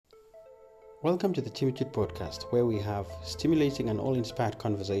Welcome to the Timothy podcast, where we have stimulating and all-inspired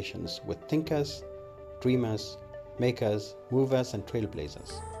conversations with thinkers, dreamers, makers, movers, and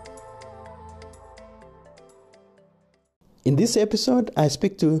trailblazers. In this episode, I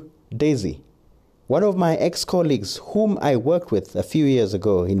speak to Dezi, one of my ex-colleagues whom I worked with a few years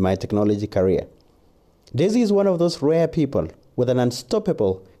ago in my technology career. Dezi is one of those rare people with an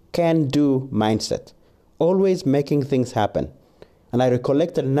unstoppable can-do mindset, always making things happen. And I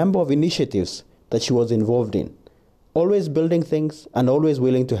recollected a number of initiatives that she was involved in, always building things and always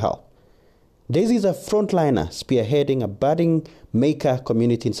willing to help. Dezi is a frontliner spearheading a budding maker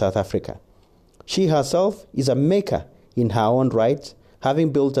community in South Africa. She herself is a maker in her own right,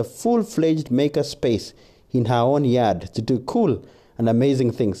 having built a full-fledged maker space in her own yard to do cool and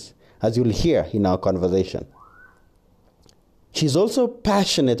amazing things, as you'll hear in our conversation. She's also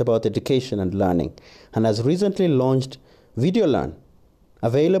passionate about education and learning and has recently launched VideoLearn,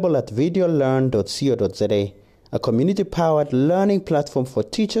 available at videolearn.co.za, a community-powered learning platform for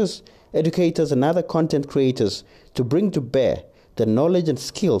teachers, educators, and other content creators to bring to bear the knowledge and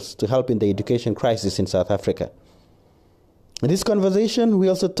skills to help in the education crisis in South Africa. In this conversation, we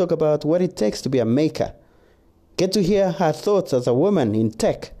also talk about what it takes to be a maker, get to hear her thoughts as a woman in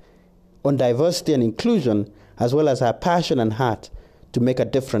tech on diversity and inclusion, as well as her passion and heart to make a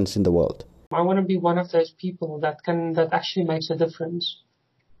difference in the world. I want to be one of those people that actually makes a difference.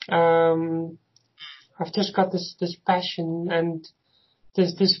 I've just got this passion and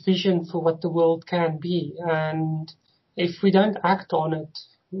this vision for what the world can be. And if we don't act on it,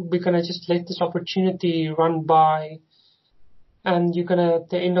 we're going to just let this opportunity run by. And you're going to, at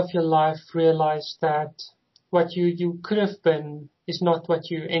the end of your life, realize that what you could have been is not what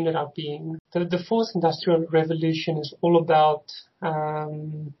you ended up being. The fourth industrial revolution is all about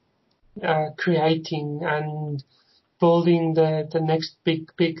creating and building the next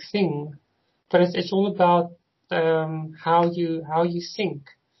big thing, but it's all about how you think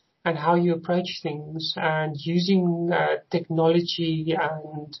and how you approach things, and using technology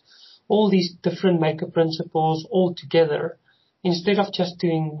and all these different maker principles all together, instead of just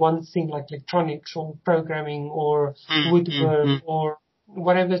doing one thing like electronics or programming or woodwork or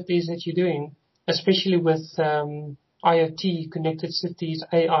whatever it is that you're doing, especially with IoT, connected cities,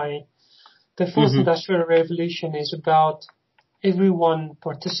 AI. The fourth industrial revolution is about everyone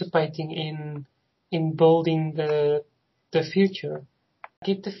participating in building the future. I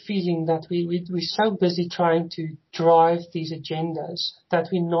get the feeling that we're so busy trying to drive these agendas that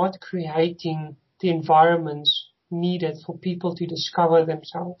we're not creating the environments needed for people to discover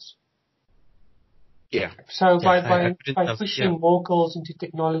themselves. Yeah. So by pushing more girls into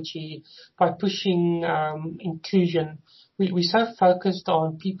technology, by pushing inclusion, we're so focused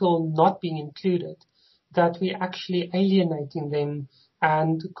on people not being included that we're actually alienating them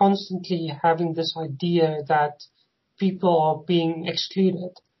and constantly having this idea that people are being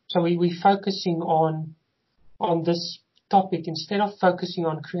excluded. So we're focusing on this topic instead of focusing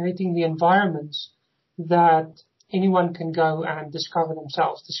on creating the environments that anyone can go and discover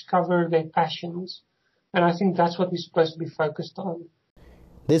themselves, discover their passions. And I think that's what we're supposed to be focused on.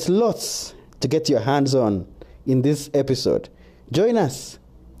 There's lots to get your hands on in this episode. Join us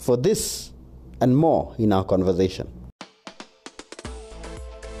for this and more in our conversation.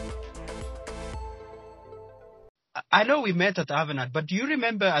 I know we met at Avanad, but do you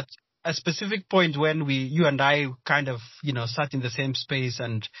remember at a specific point when you and I kind of, sat in the same space?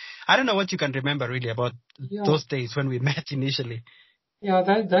 And I don't know what you can remember really about those days when we met initially. Yeah,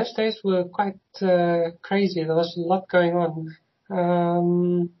 those days were quite crazy. There was a lot going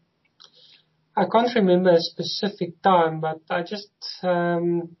on. I can't remember a specific time, but I just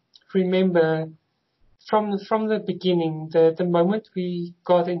remember from the beginning, the moment we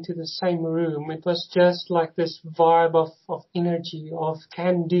got into the same room, it was just like this vibe of energy, of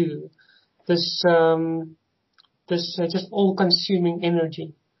can do, this just all-consuming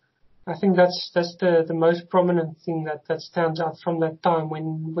energy. I think that's the most prominent thing that stands out from that time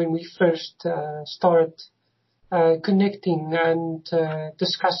when we first started connecting and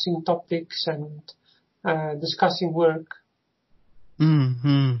discussing topics and discussing work.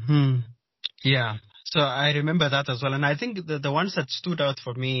 Yeah. So I remember that as well. And I think the ones that stood out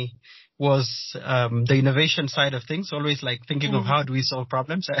for me was the innovation side of things, always like thinking of how do we solve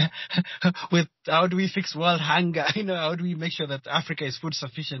problems with how do we fix world hunger, how do we make sure that Africa is food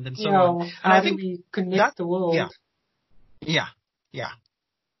sufficient and so on. And how do we connect the world? Yeah.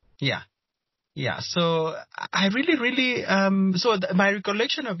 So I really, my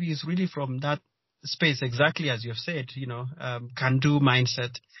recollection of you is really from that space, exactly as you've said, can-do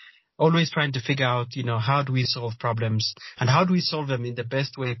mindset. Always trying to figure out, how do we solve problems and how do we solve them in the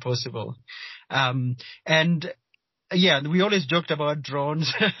best way possible? And yeah, we always joked about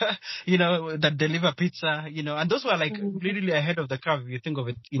drones, that deliver pizza, and those were like really ahead of the curve if you think of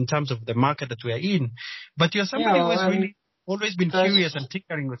it in terms of the market that we are in. But you're somebody who has really always been curious and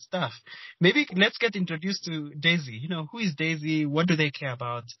tinkering with stuff. Maybe let's get introduced to Dezi. Who is Dezi? What do they care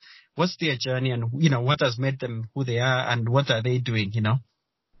about? What's their journey? And, what has made them who they are and what are they doing,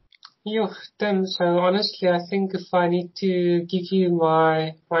 Tim, so honestly, I think if I need to give you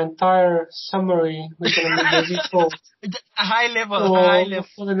my entire summary, we're going to be busy for high level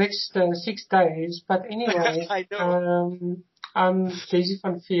for the next 6 days. But anyway, I know. I'm Dezi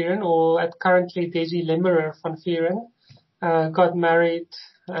van Vieren, or currently Dezi Lemmerer van Vieren. Got married,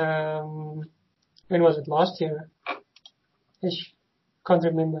 when was it? Last year? Ish. Can't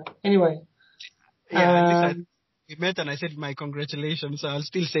remember. Anyway. Yeah, we met and I said my congratulations, so I'll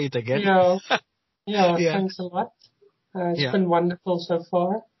still say it again. Yeah, thanks a lot. It's been wonderful so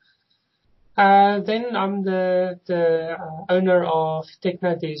far. Then I'm the owner of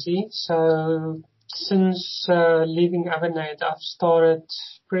Techno Dezi. So since leaving Avonade, I've started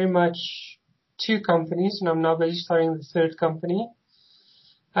pretty much 2 companies, and I'm now busy starting the 3rd company.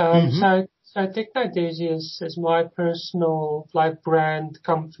 So Techno Dezi is my personal brand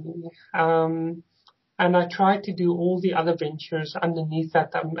company. And I try to do all the other ventures underneath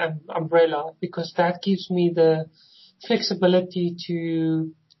that umbrella, because that gives me the flexibility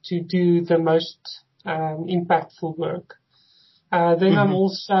to do the most impactful work. Then I'm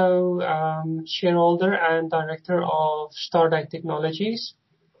also shareholder and director of Starday Technologies.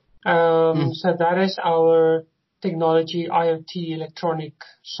 So that is our technology, IoT, electronic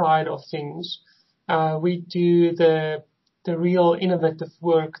side of things. We do the real innovative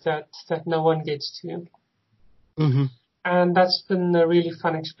work that no one gets to. And that's been a really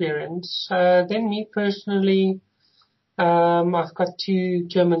fun experience. Then me personally, I've got 2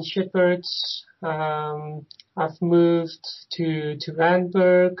 German Shepherds. I've moved to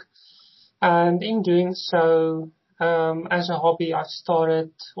Randburg, and in doing so, as a hobby, I've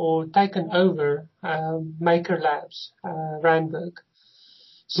started or taken over Maker Labs, Randburg.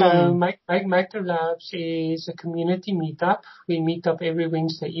 So Maker Labs is a community meetup. We meet up every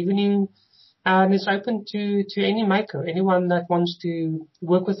Wednesday evening, and it's open to any maker, anyone that wants to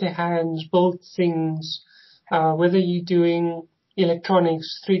work with their hands, build things, whether you're doing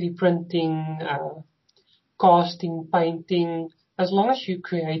electronics, 3D printing, casting, painting, as long as you're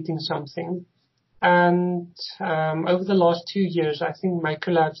creating something. And over the last 2 years, I think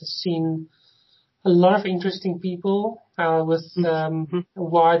Maker Labs has seen a lot of interesting people with a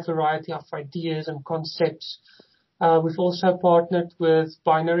wide variety of ideas and concepts. We've also partnered with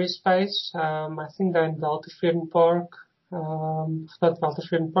Binary Space. I think they're in Waltersveen Park. Not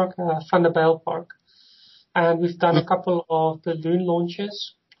Waltersveen Park, Vanderbijl Park. And we've done a couple of balloon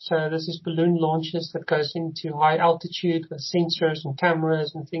launches. So this is balloon launches that goes into high altitude with sensors and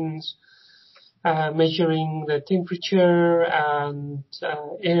cameras and things, measuring the temperature and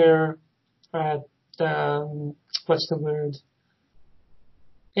air,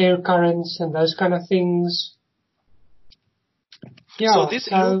 air currents and those kind of things. Yeah, so this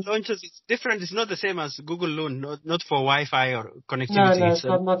Loon launches is different. It's not the same as Google Loon, not for Wi-Fi or connectivity. No, it's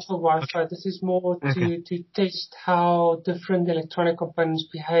not for Wi-Fi. Okay. This is more to test how different electronic components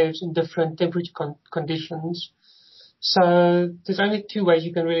behaves in different temperature conditions. So there's only 2 ways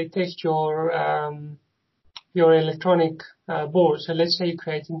you can really test your electronic board. So let's say you're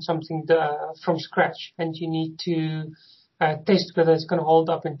creating something from scratch and you need to test whether it's going to hold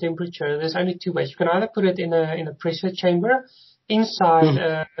up in temperature. There's only 2 ways. You can either put it in a pressure chamber inside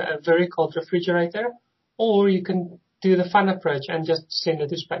a very cold refrigerator, or you can do the fun approach and just send it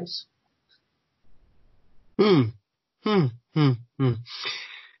to space.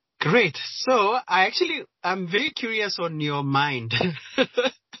 Great. So I'm very curious on your mind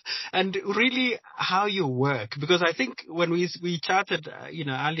and really how you work, because I think when we chatted,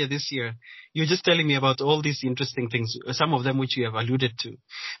 earlier this year, you're just telling me about all these interesting things, some of them which you have alluded to,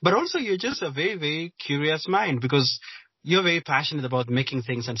 but also you're just a very, very curious mind, because you're very passionate about making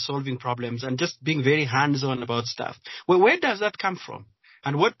things and solving problems and just being very hands-on about stuff. Where does that come from?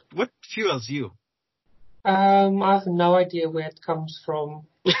 And what fuels you? I have no idea where it comes from.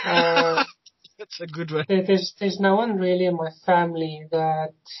 That's a good one. There's no one really in my family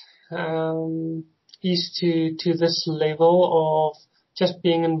that is to this level of just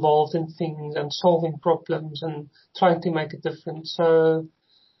being involved in things and solving problems and trying to make a difference. So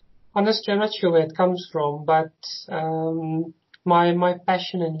honestly, I'm not sure where it comes from, but my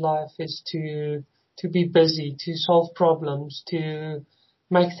passion in life is to be busy, to solve problems, to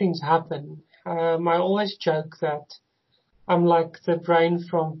make things happen. I always joke that I'm like the brain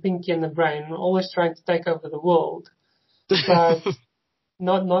from Pinky and the Brain, always trying to take over the world, but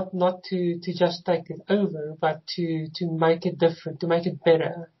not to just take it over, but to make it different, to make it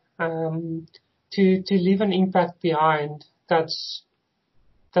better, to leave an impact behind that's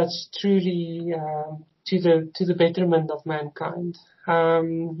truly to the betterment of mankind.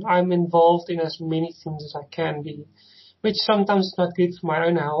 I'm involved in as many things as I can be, which sometimes is not good for my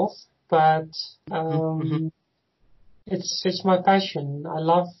own health, but it's my passion. I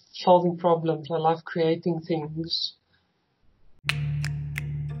love solving problems. I love creating things.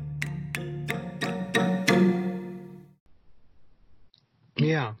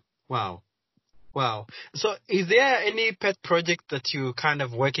 Yeah. Wow. Wow. So is there any pet project that you kind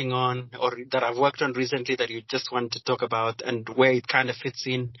of working on or that I've worked on recently that you just want to talk about and where it kind of fits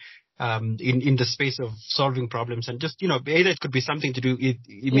in the space of solving problems and just, either it could be something to do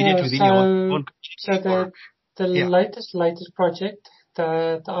immediately within your own so the latest project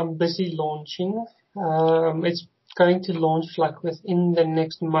that I'm busy launching, it's going to launch like within the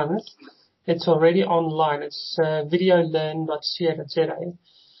next month. It's already online. It's videolearn.co.za.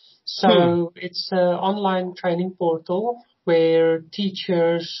 So it's an online training portal where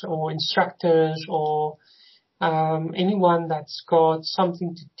teachers or instructors or anyone that's got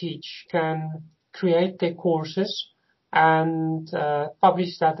something to teach can create their courses and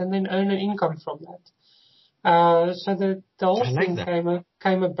publish that and then earn an income from that. So the whole thing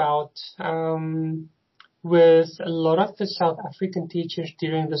came about with a lot of the South African teachers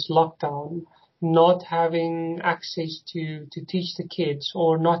during this lockdown not having access to teach the kids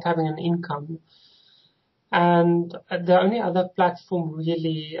or not having an income. And the only other platform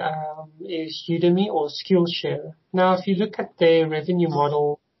really is Udemy or Skillshare. Now, if you look at their revenue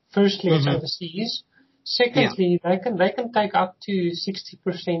model, firstly, it's overseas. Secondly, they can take up to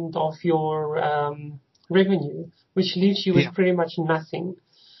 60% of your revenue, which leaves you with pretty much nothing.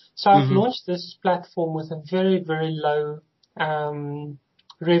 So I've launched this platform with a very, very low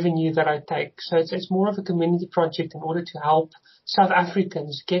revenue that I take. So it's more of a community project in order to help South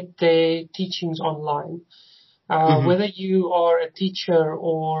Africans get their teachings online. Whether you are a teacher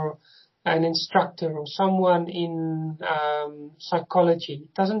or an instructor or someone in psychology,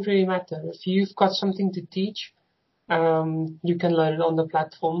 it doesn't really matter. If you've got something to teach, you can learn it on the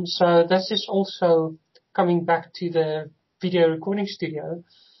platform. So this is also coming back to the video recording studio.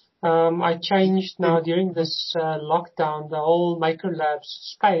 I changed now during this lockdown the whole Maker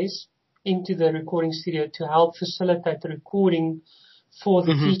Labs space into the recording studio to help facilitate the recording for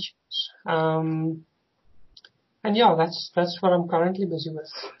the teachers. And yeah, that's what I'm currently busy with.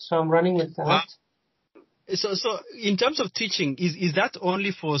 So I'm running with that. Wow. So in terms of teaching, is that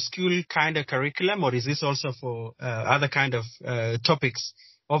only for school kind of curriculum, or is this also for other kind of topics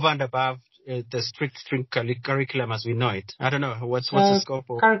over and above the strict curriculum as we know it? I don't know. What's the scope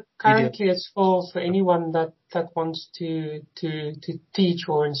of currently it's for anyone that wants to teach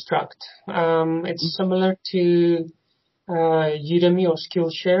or instruct. It's similar to Udemy or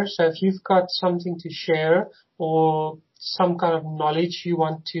Skillshare. So if you've got something to share or some kind of knowledge you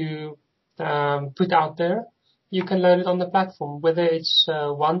want to put out there, you can learn it on the platform, whether it's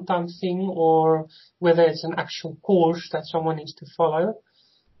a one-time thing or whether it's an actual course that someone needs to follow.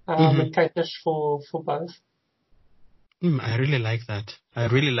 It caters for both. I really like that.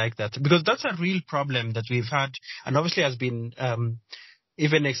 Because that's a real problem that we've had and obviously has been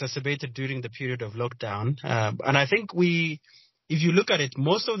even exacerbated during the period of lockdown. And I think if you look at it,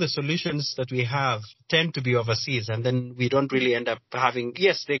 most of the solutions that we have tend to be overseas, and then we don't really end up having,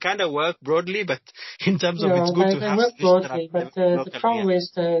 yes, they kind of work broadly, but in terms of it's good to have work broadly, but the problem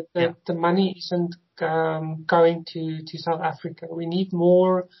is the money isn't going to South Africa. We need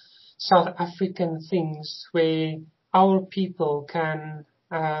more South African things where our people can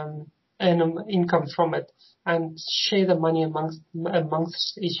earn income from it and share the money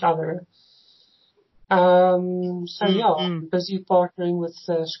amongst each other. Busy partnering with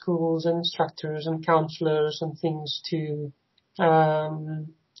schools and instructors and counselors and things to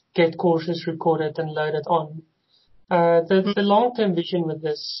get courses recorded and loaded on. The long-term vision with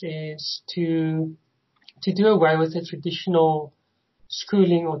this is to do away with the traditional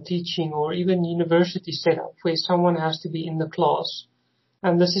schooling or teaching or even university setup where someone has to be in the class.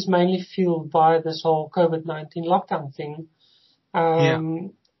 And this is mainly fueled by this whole COVID-19 lockdown thing.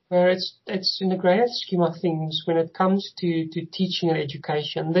 Where it's in the greater scheme of things, when it comes to teaching and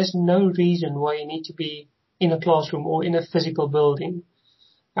education, there's no reason why you need to be in a classroom or in a physical building.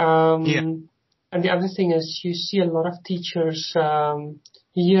 And the other thing is you see a lot of teachers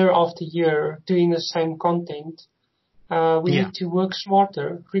year after year doing the same content. We need to work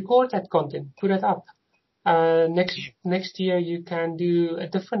smarter, record that content, put it up. Next year you can do a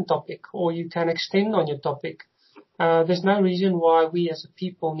different topic, or you can extend on your topic. There's no reason why we as a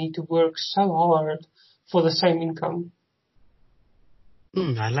people need to work so hard for the same income.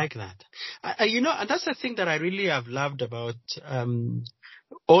 I like that. And that's the thing that I really have loved about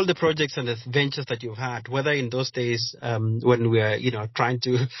all the projects and the ventures that you've had, whether in those days when we were, trying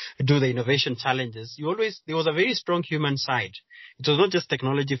to do the innovation challenges, there was a very strong human side. It was not just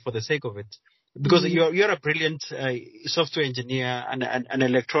technology for the sake of it. Because you're a brilliant software engineer and an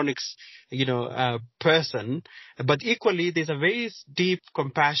electronics, person, but equally there's a very deep,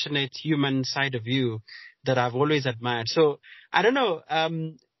 compassionate human side of you that I've always admired. So I don't know,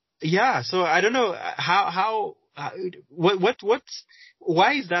 So I don't know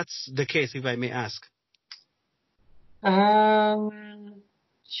why is that the case, if I may ask?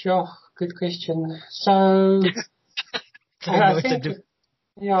 Sure, good question. So I think.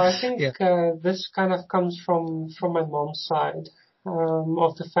 This kind of comes from my mom's side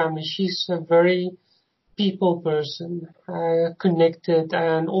of the family. She's a very people person, connected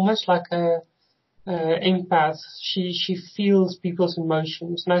and almost like a empath. She feels people's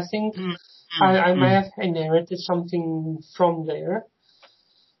emotions, and I think I may have inherited something from there.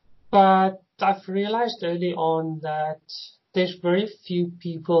 But I've realized early on that there's very few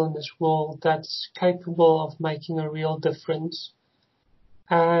people in this world that's capable of making a real difference.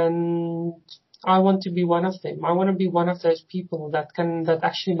 And I want to be one of them. I want to be one of those people that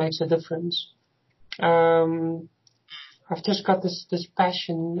actually makes a difference. I've just got this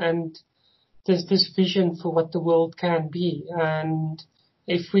passion and this vision for what the world can be. And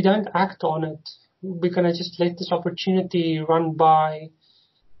if we don't act on it, we're going to just let this opportunity run by.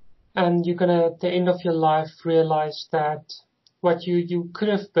 And you're going to, at the end of your life, realize that what you could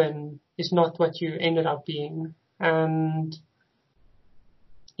have been is not what you ended up being. And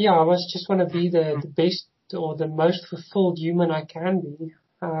I just want to be the best or the most fulfilled human I can be.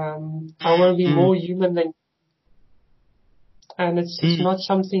 I want to be more human than, and it's not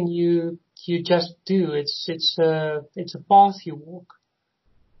something you just do. It's a path you walk.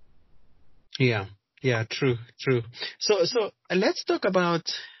 Yeah, true. So let's talk about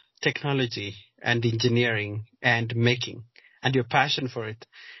technology and engineering and making and your passion for it,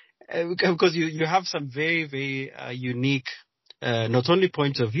 because you have some very, very unique. Not only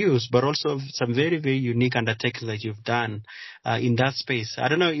points of views, but also some very, very unique undertakings that you've done in that space. I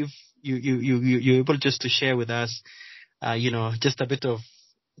don't know if you're able just to share with us, just a bit of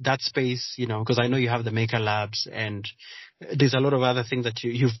that space, because I know you have the Maker Labs and there's a lot of other things that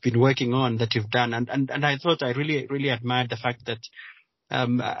you've been working on that you've done. And I thought I really, really admired the fact that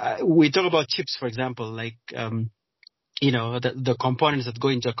we talk about chips, for example, like the components that go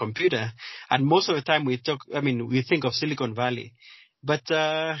into a computer. And most of the time we think of Silicon Valley, but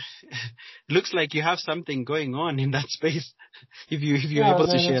looks like you have something going on in that space. If you're able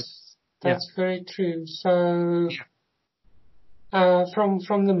to share. That's very true. So,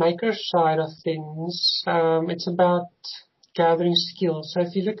 from the maker side of things, it's about gathering skills. So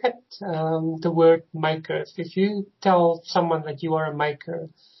if you look at, the word maker, if you tell someone that you are a maker,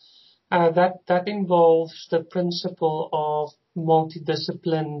 that involves the principle of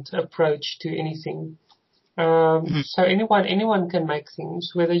multidisciplined approach to anything. So anyone can make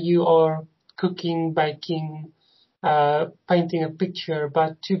things, whether you are cooking, baking, painting a picture.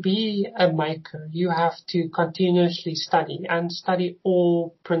 But to be a maker, you have to continuously study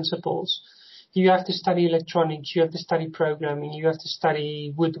all principles. You have to study electronics, you have to study programming, you have to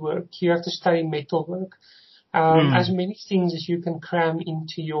study woodwork, you have to study metalwork. As many things as you can cram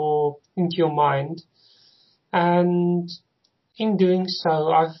into your mind. And in doing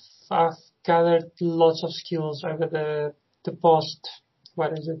so, I've gathered lots of skills over the past,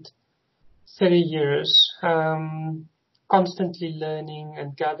 30 years, constantly learning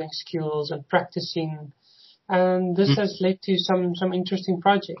and gathering skills and practicing. And this has led to some interesting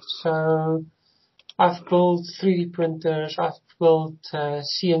projects. So I've built 3D printers, I've built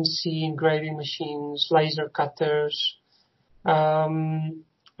CNC engraving machines, laser cutters. And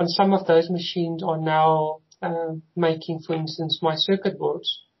some of those machines are now making, for instance, my circuit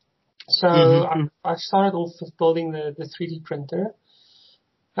boards. So I started off with building the 3D printer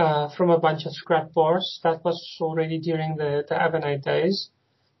from a bunch of scrap parts. That was already during the Avanade days.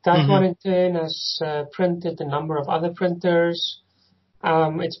 That one in turn has printed a number of other printers.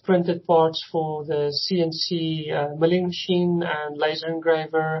 It's printed parts for the CNC milling machine and laser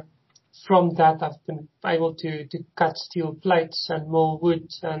engraver. From that, I've been able to cut steel plates and mill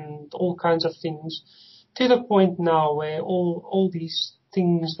wood and all kinds of things, to the point now where all these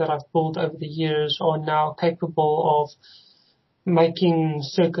things that I've built over the years are now capable of making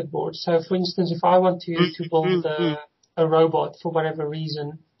circuit boards. So, for instance, if I want to build a robot for whatever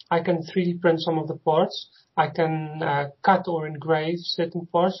reason, I can 3D print some of the parts. I can cut or engrave certain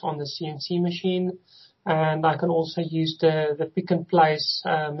parts on the CNC machine, and I can also use the pick and place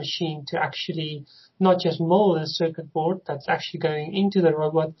machine to actually not just mold the circuit board that's actually going into the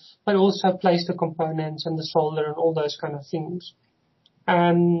robot, but also place the components and the solder and all those kind of things.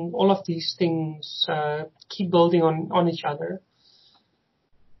 And all of these things keep building on each other.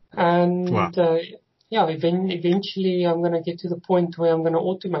 And Wow. eventually I'm going to get to the point where I'm going to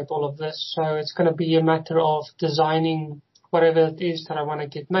automate all of this. So it's going to be a matter of designing whatever it is that I want to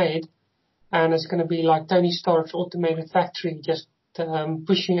get made. And it's going to be like Tony Stark's automated factory, just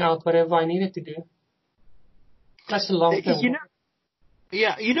pushing out whatever I needed to do. That's a long term.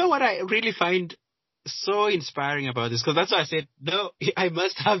 You know what I really find so inspiring about this, because that's why I said, no, I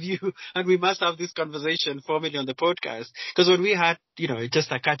must have you, and we must have this conversation formally on the podcast. Because when we had,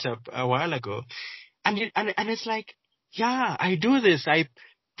 just a catch up a while ago, and it's like, yeah, I do this. I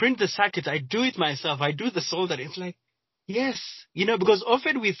print the circuits. I do it myself. I do the solder. It's like, yes, because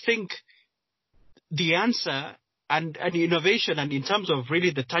often we think the answer and innovation, and in terms of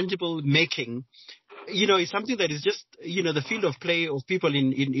really the tangible making, is something that is just, the field of play of people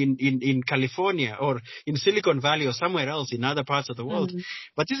in California or in Silicon Valley or somewhere else in other parts of the world.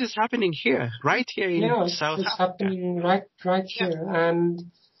 But this is happening here, right here in South Africa. It's happening right here.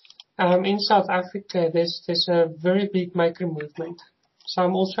 And in South Africa, there's a very big maker movement. So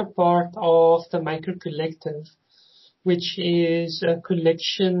I'm also part of the Maker Collective, which is a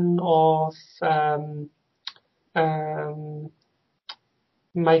collection of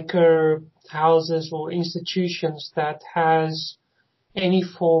maker houses or institutions that has any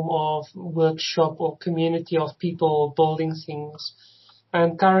form of workshop or community of people building things.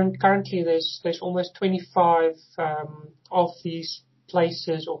 And currently there's almost 25 of these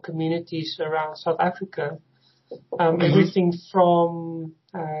places or communities around South Africa. Everything from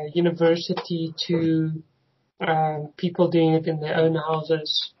university to people doing it in their own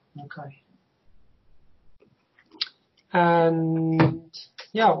houses. Okay. And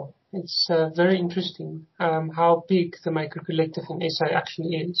it's very interesting how big the Maker Collective in SA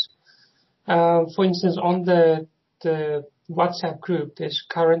actually is. For instance, on the WhatsApp group, there's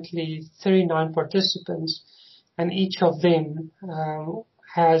currently 39 participants, and each of them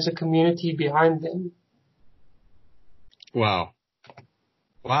has a community behind them. Wow.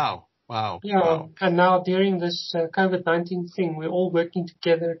 Yeah, wow. And now during this COVID-19 thing, we're all working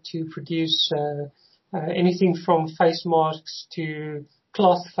together to produce anything from face masks to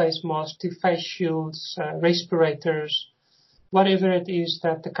cloth face masks to face shields, respirators, whatever it is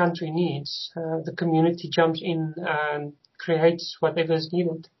that the country needs. The community jumps in and creates whatever is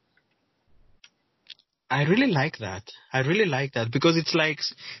needed. I really like that because it's like,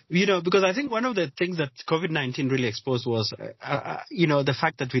 because I think one of the things that COVID-19 really exposed was, the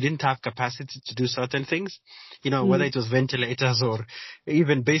fact that we didn't have capacity to do certain things, whether it was ventilators or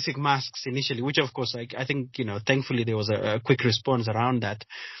even basic masks initially, which of course, I think, thankfully there was a quick response around that.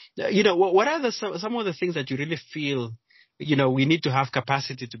 What are some of the things that you really feel, we need to have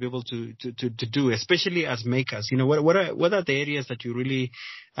capacity to be able to do, especially as makers? What are the areas that you really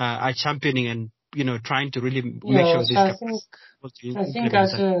are championing and trying to really make sure this happens? I think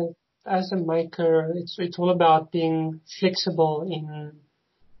as a maker, it's all about being flexible in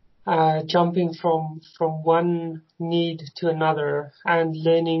jumping from one need to another and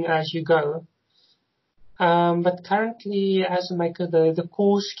learning as you go. But currently, as a maker, the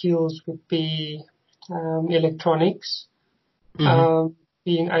core skills would be electronics,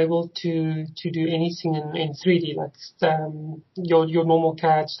 being able to do anything in 3D, like your normal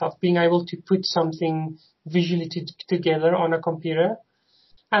CAD stuff, being able to put something visually together on a computer,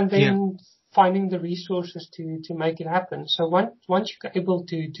 and then finding the resources to make it happen. So once you're able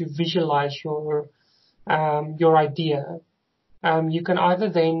to visualize your idea, you can either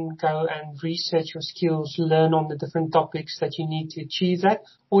then go and research your skills, learn on the different topics that you need to achieve that,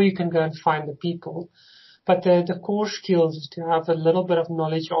 or you can go and find the people. But the core skills is to have a little bit of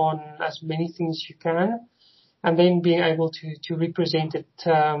knowledge on as many things as you can, and then being able to represent it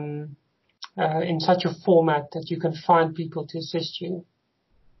in such a format that you can find people to assist you.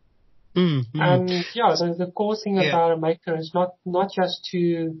 And the core thing about a maker is not just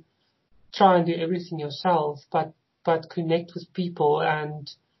to try and do everything yourself, but connect with people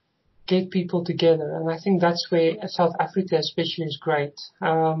and get people together. And I think that's where South Africa especially is great.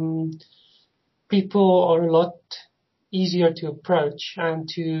 People are a lot easier to approach and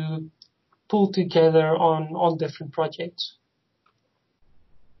to pull together on different projects.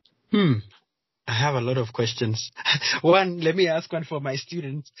 I have a lot of questions. One, let me ask one for my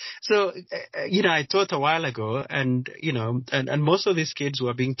students. So, I taught a while ago and most of these kids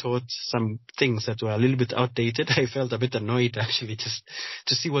were being taught some things that were a little bit outdated. I felt a bit annoyed actually just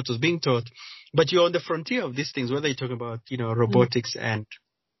to see what was being taught. But you're on the frontier of these things, whether you're talking about, robotics and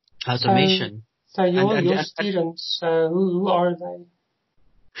automation. So your students, who are they?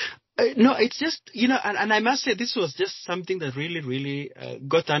 No, it's just, and I must say this was just something that really, really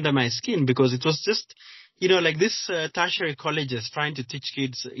got under my skin because it was just, like this tertiary colleges trying to teach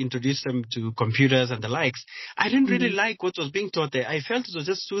kids, introduce them to computers and the likes. I didn't really like what was being taught there. I felt it was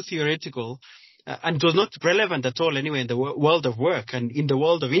just too theoretical and it was not relevant at all anyway in the world of work and in the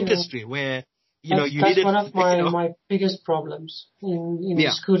world of industry where, that's one of my biggest problems in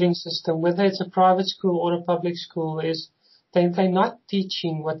the schooling system, whether it's a private school or a public school, is they're not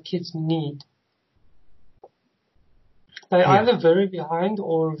teaching what kids need. They're either very behind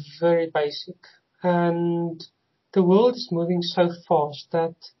or very basic. And the world is moving so fast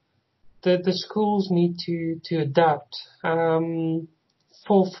that the schools need to adapt.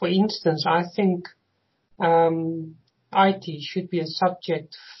 For instance, I think IT should be a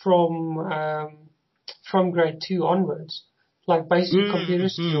subject from grade 2 onwards, like basic computer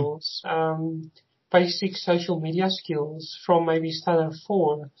skills, basic social media skills from maybe standard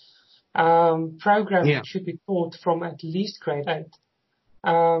 4. Programming should be taught from at least grade 8.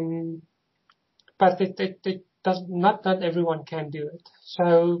 But it does not everyone can do it.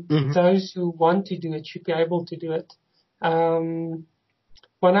 So those who want to do it should be able to do it.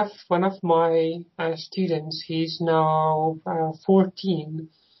 One of my students, he's now 14,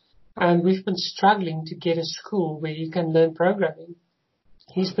 and we've been struggling to get a school where you can learn programming.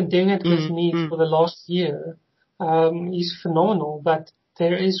 He's been doing it with me for the last year. He's phenomenal, but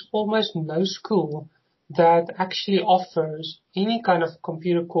there is almost no school that actually offers any kind of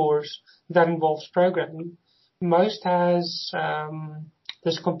computer course that involves programming. Most has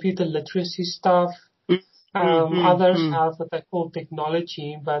this computer literacy stuff. Others have what they call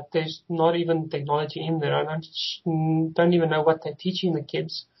technology, but there's not even technology in there. I don't even know what they're teaching the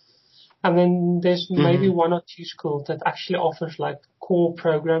kids. And then there's maybe one or two schools that actually offers like core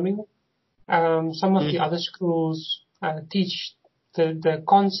programming. Some of the other schools teach the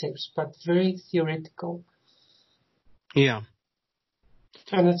concepts, but very theoretical. Yeah.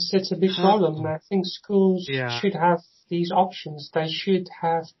 And it's a big problem. I think schools should have these options. They should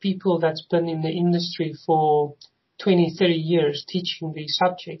have people that's been in the industry for 20, 30 years teaching these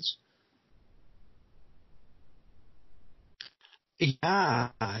subjects. Yeah,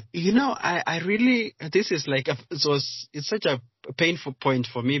 I really, this is like, it's such a painful point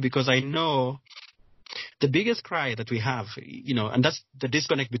for me because I know the biggest cry that we have, and that's the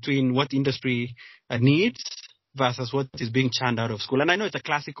disconnect between what industry needs versus what is being churned out of school. And I know it's a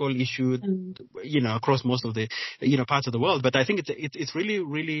classical issue, across most of the, parts of the world, but I think it's really,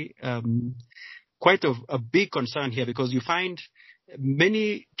 really, quite a big concern here because you find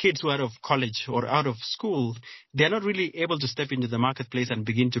many kids who are out of college or out of school, they're not really able to step into the marketplace and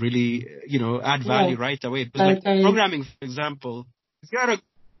begin to really, add value right away. Because programming, for example, if you're a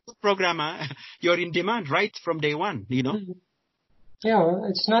good programmer, you're in demand right from day one, Yeah,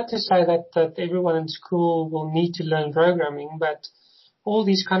 it's not to say that everyone in school will need to learn programming, but all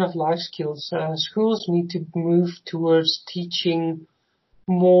these kind of life skills, schools need to move towards teaching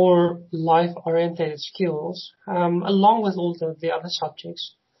more life-oriented skills, along with all the other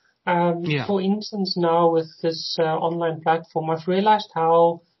subjects. For instance, now with this online platform, I've realized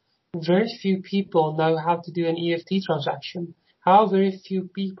how very few people know how to do an EFT transaction, how very few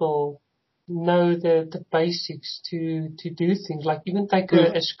people know the basics to do things, like even take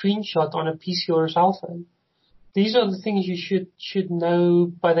a screenshot on a PC or a cell phone. These are the things you should know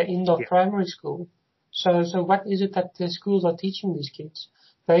by the end of primary school. So what is it that the schools are teaching these kids?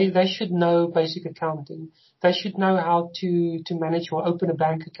 They should know basic accounting. They should know how to manage or open a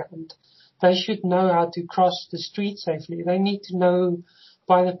bank account. They should know how to cross the street safely. They need to know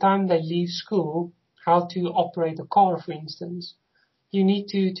by the time they leave school how to operate a car, for instance. You need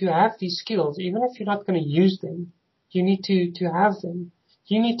to have these skills, even if you're not going to use them. You need to have them.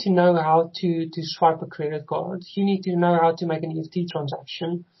 You need to know how to swipe a credit card. You need to know how to make an EFT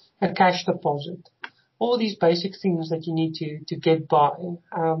transaction, a cash deposit. All these basic things that you need to get by.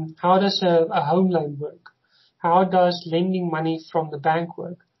 How does a home loan work? How does lending money from the bank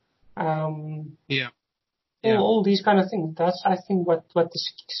work? All these kind of things. That's, I think, what the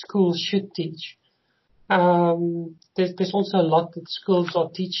schools should teach. There's also a lot that schools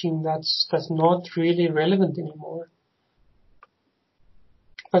are teaching that's not really relevant anymore.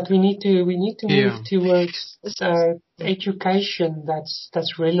 But we need to Yeah. move towards education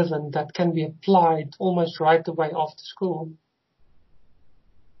that's relevant, that can be applied almost right away after school.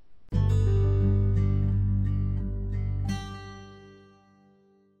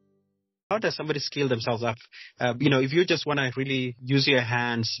 How does somebody skill themselves up? If you just want to really use your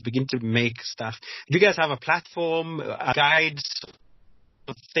hands, begin to make stuff. Do you guys have a platform, guides,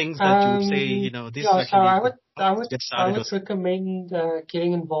 things that you would say, this Yeah, so I would get started? recommend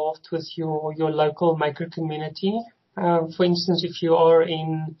getting involved with your local maker community. For instance, if you are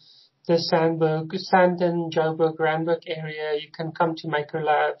in the Sandton, Joburg, Randburg area, you can come to Maker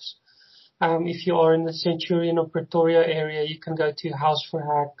Labs. If you are in the Centurion or Pretoria area, you can go to House for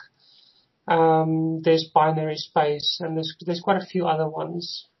Hack. There's Binary Space, and there's quite a few other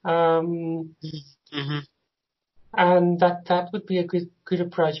ones. Mm-hmm. And that would be a good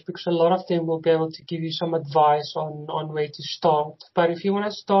approach, because a lot of them will be able to give you some advice on where to start. But if you want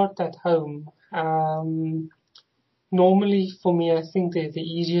to start at home, normally for me, I think the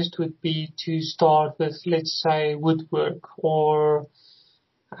easiest would be to start with, let's say, woodwork, or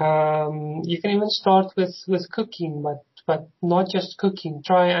you can even start with cooking, but not just cooking.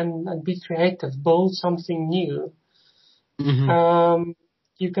 Try and be creative, build something new. Mm-hmm.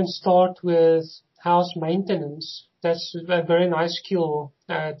 You can start with house maintenance. That's a very nice skill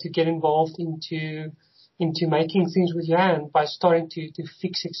to get involved into making things with your hand, by starting to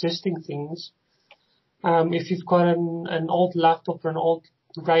fix existing things. If you've got an old laptop or an old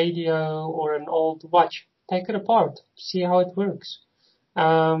radio or an old watch, take it apart, see how it works.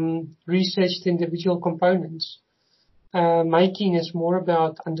 Research the individual components. Making is more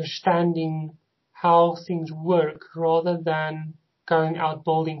about understanding how things work rather than going out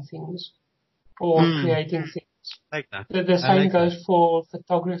building things or creating things. Like that. The same goes for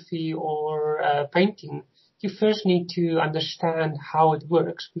photography or painting. You first need to understand how it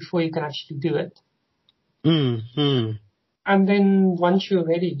works before you can actually do it. Mm-hmm. And then once you're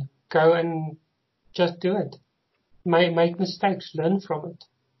ready, go and just do it. Make mistakes, learn from it.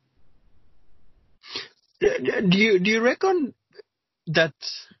 Do you reckon that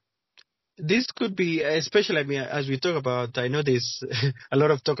this could be, especially, as we talk about, I know there's a lot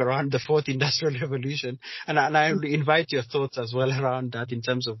of talk around the fourth industrial revolution, and I invite your thoughts as well around that in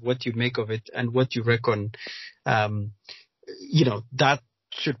terms of what you make of it and what you reckon, that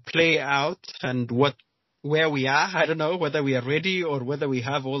should play out, and where we are. I don't know whether we are ready or whether we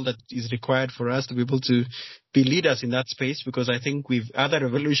have all that is required for us to be able to be leaders in that space, because I think other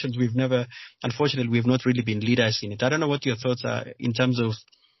revolutions, unfortunately, we've not really been leaders in it. I don't know what your thoughts are in terms of,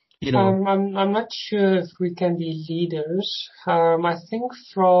 I'm not sure if we can be leaders. I think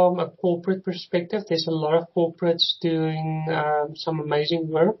from a corporate perspective, there's a lot of corporates doing some amazing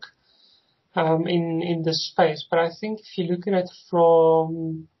work in this space. But I think if you look at it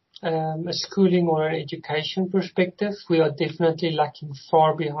from a schooling or an education perspective, we are definitely lagging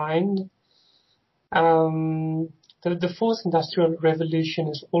far behind. The fourth industrial revolution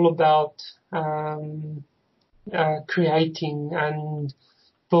is all about creating and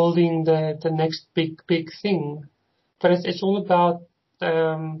building the next big thing, but it's all about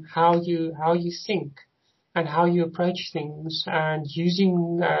how you think and how you approach things, and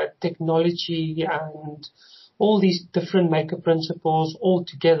using technology and all these different maker principles all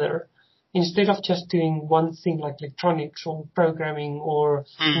together, instead of just doing one thing like electronics or programming or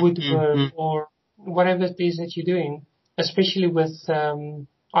woodwork or whatever it is that you're doing, especially with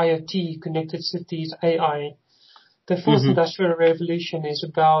IoT, connected cities, AI. The fourth industrial revolution is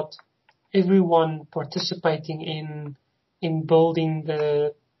about everyone participating in building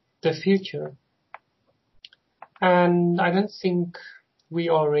the future. And I don't think we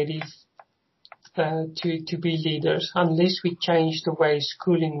are ready to be leaders unless we change the way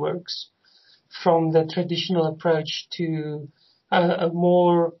schooling works from the traditional approach to a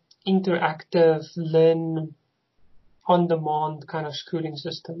more interactive, learn on demand kind of schooling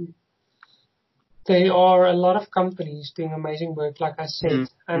system. There are a lot of companies doing amazing work, like I said,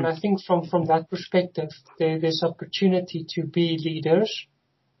 and I think from that perspective, there's opportunity to be leaders.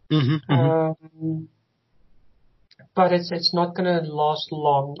 But it's not going to last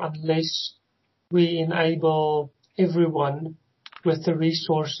long unless we enable everyone with the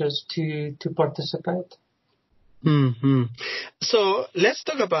resources to participate. So let's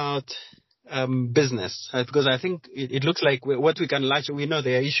talk about business, because I think it looks like what we can launch. We know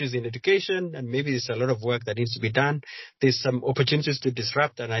there are issues in education, and maybe there's a lot of work that needs to be done. There's some opportunities to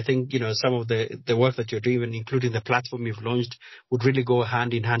disrupt, and I think some of the work that you're doing, including the platform you've launched, would really go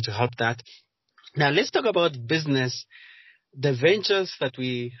hand in hand to help that. Now let's talk about business the ventures that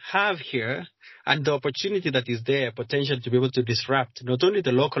we have here and the opportunity that is there, potential to be able to disrupt not only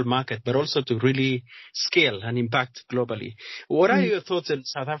the local market, but also to really scale and impact globally. What are your thoughts on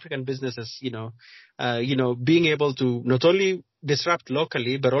South African businesses, being able to not only disrupt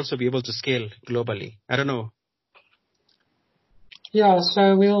locally, but also be able to scale globally? I don't know. Yeah,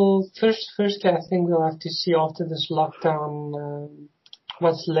 so we'll firstly, I think we'll have to see after this lockdown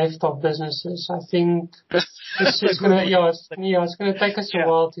what's left of businesses. I think it's just gonna, it's gonna take us a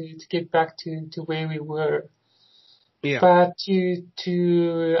while to get back to where we were. Yeah. But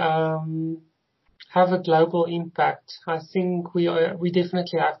to have a global impact, I think we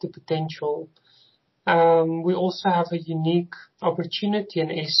definitely have the potential. We also have a unique opportunity in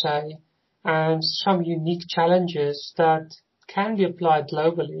SA and some unique challenges that can be applied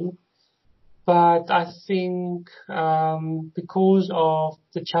globally. But I think because of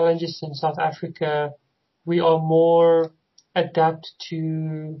the challenges in South Africa, we are more adept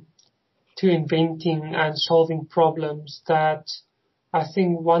to inventing and solving problems that I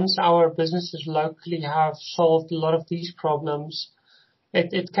think once our businesses locally have solved a lot of these problems,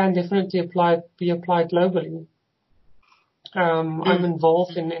 it can definitely be applied globally. I'm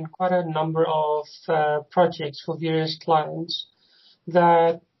involved in quite a number of projects for various clients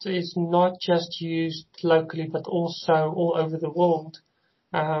that is not just used locally, but also all over the world,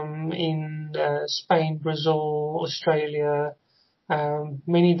 in Spain, Brazil, Australia,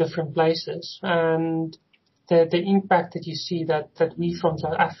 many different places. And the impact that you see that we from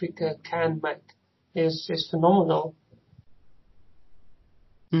South Africa can make is phenomenal.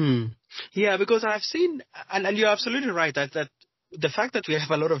 Yeah, because I've seen, and you're absolutely right, that the fact that we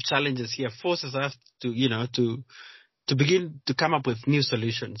have a lot of challenges here forces us to begin to come up with new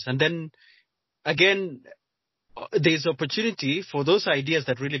solutions. And then again, there's opportunity for those ideas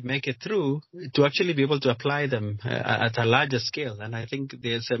that really make it through to actually be able to apply them at a larger scale. And I think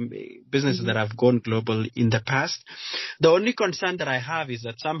there's some businesses that have gone global in the past. The only concern that I have is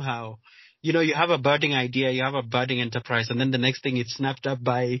that somehow, you have a budding idea, you have a budding enterprise, and then the next thing it's snapped up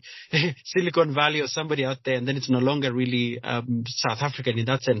by Silicon Valley or somebody out there, and then it's no longer really South African in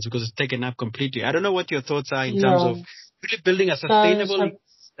that sense because it's taken up completely. I don't know what your thoughts are in terms of really building a sustainable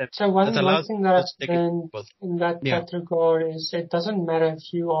So one thing that I've learned in that regard is it doesn't matter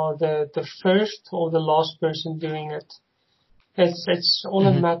if you are the first or the last person doing it. It's all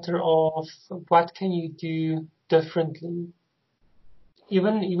a matter of what can you do differently.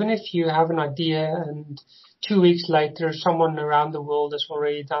 Even if you have an idea and 2 weeks later someone around the world has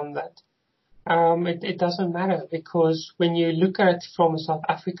already done that, it doesn't matter, because when you look at it from a South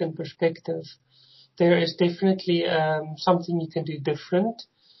African perspective, there is definitely something you can do different,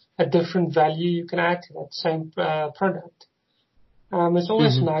 a different value you can add to that same product. It's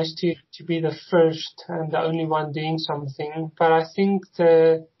always nice to be the first and the only one doing something, but I think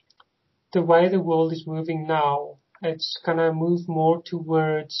the way the world is moving now, it's gonna move more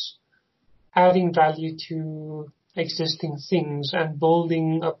towards adding value to existing things and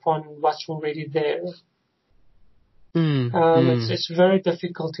building upon what's already there. It's very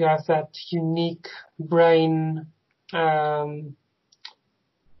difficult to have that unique brain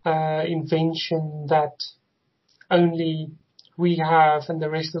invention that only we have and the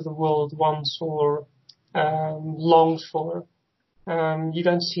rest of the world wants or longs for. You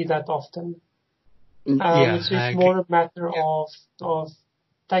don't see that often. It's more a matter of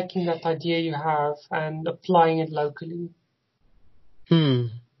taking that idea you have and applying it locally.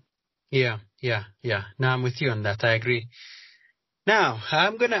 Yeah. No, I'm with you on that. I agree. Now,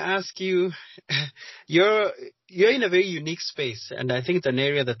 I'm going to ask you, you're in a very unique space, and I think it's an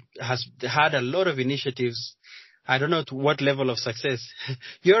area that has had a lot of initiatives. I don't know to what level of success.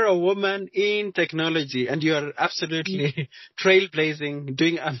 You're a woman in technology, and you're absolutely trailblazing,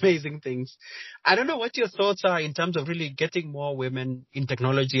 doing amazing things. I don't know what your thoughts are in terms of really getting more women in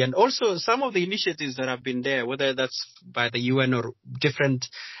technology, and also some of the initiatives that have been there, whether that's by the UN or different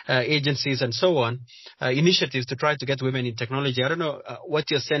agencies and so on, initiatives to try to get women in technology. I don't know what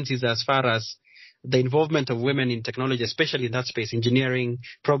your sense is as far as the involvement of women in technology, especially in that space, engineering,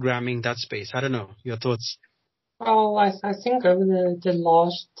 programming, that space. I don't know, your thoughts. Well, I think over the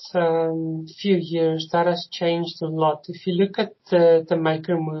last few years that has changed a lot. If you look at the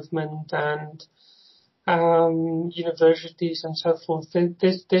maker movement and universities and so forth,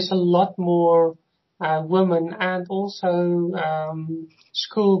 there's a lot more women and also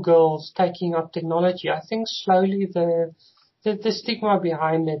schoolgirls taking up technology. I think slowly the stigma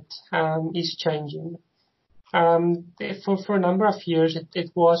behind it is changing. For a number of years,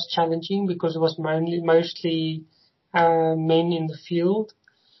 it was challenging because it was mostly men in the field.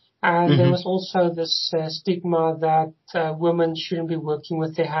 And there was also this stigma that women shouldn't be working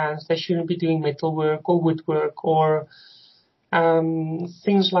with their hands. They shouldn't be doing metal work or woodwork or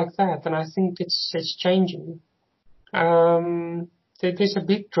things like that. And I think it's changing. There's a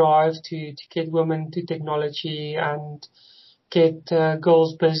big drive to get women into technology and get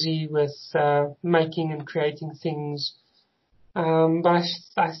girls busy with making and creating things. But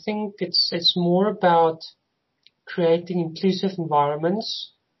I think it's more about creating inclusive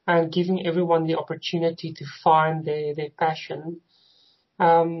environments and giving everyone the opportunity to find their passion.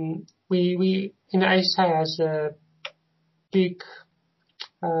 We in ASA has a big,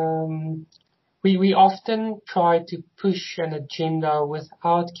 we often try to push an agenda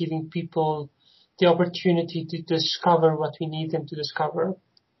without giving people the opportunity to discover what we need them to discover.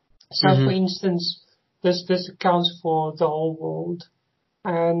 So, for instance, this accounts for the whole world,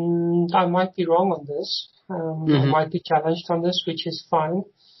 and I might be wrong on this. I might be challenged on this, which is fine.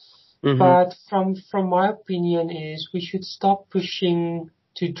 But from my opinion is we should stop pushing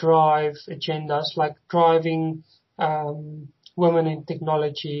to drive agendas like driving women in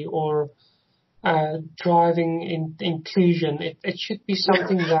technology or driving in inclusion. It should be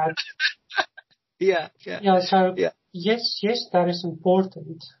something that yes, that is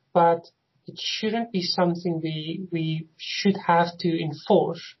important, but it shouldn't be something we should have to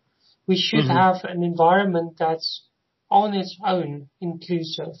enforce. We should have an environment that's on its own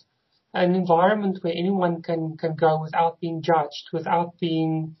inclusive, an environment where anyone can go without being judged, without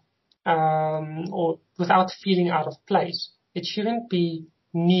being or without feeling out of place. It shouldn't be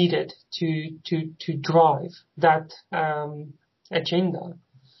needed to drive that agenda.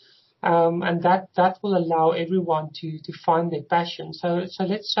 And that will allow everyone to find their passion. So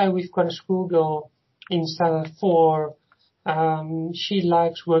let's say we've got a schoolgirl in standard 4. She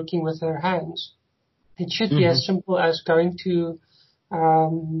likes working with her hands. It should be as simple as going to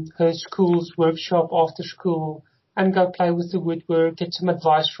her school's workshop after school and go play with the woodwork, get some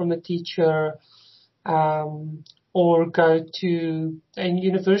advice from the teacher, or go to a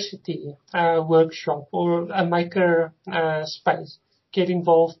university workshop or a maker space. Get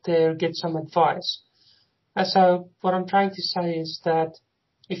involved there, get some advice. So what I'm trying to say is that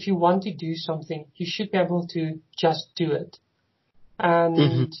if you want to do something, you should be able to just do it.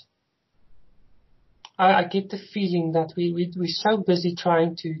 And I get the feeling that we're so busy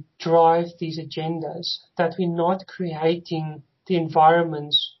trying to drive these agendas that we're not creating the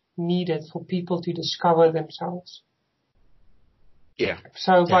environments needed for people to discover themselves. Yeah.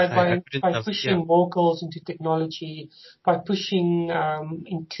 So by pushing more girls into technology, by pushing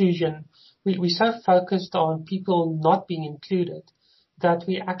inclusion, we're so focused on people not being included that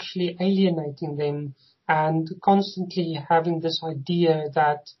we're actually alienating them and constantly having this idea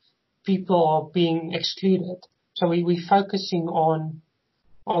that people are being excluded. So we're focusing on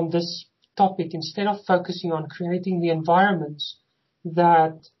this topic instead of focusing on creating the environments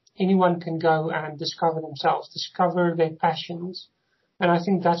that anyone can go and discover themselves, discover their passions. And I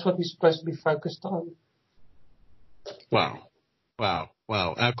think that's what we're supposed to be focused on. Wow.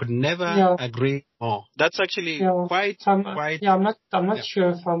 I could never agree more. That's actually quite. I'm not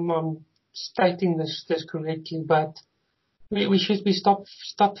sure if I'm stating this correctly, but we should be stop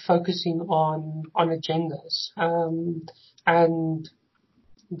focusing on agendas and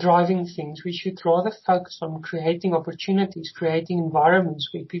driving things. We should rather focus on creating opportunities, creating environments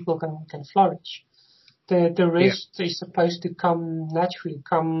where people can flourish. The rest is supposed to come naturally,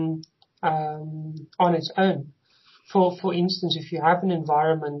 come on its own. For instance, if you have an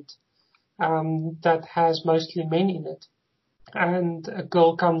environment that has mostly men in it, and a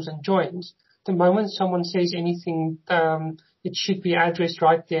girl comes and joins, the moment someone says anything, it should be addressed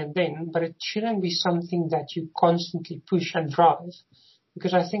right there and then, but it shouldn't be something that you constantly push and drive,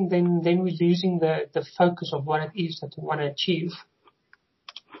 because I think then we're losing the focus of what it is that we want to achieve.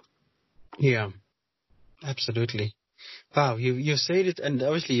 Yeah. Absolutely. Wow, you said it, and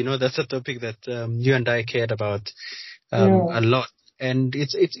obviously, that's a topic that you and I cared about a lot. And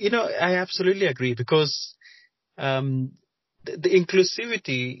it's I absolutely agree, because the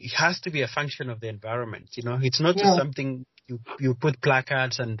inclusivity has to be a function of the environment. It's not just something you put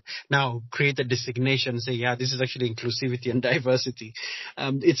placards and now create a designation and say, this is actually inclusivity and diversity.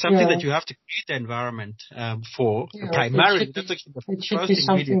 It's something that you have to create the environment for primarily. It should be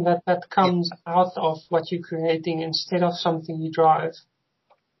something that comes out of what you're creating instead of something you drive.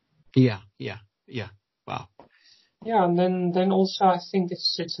 Yeah. Wow. Yeah, and then also I think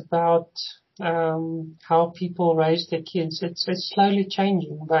it's about how people raise their kids. It's slowly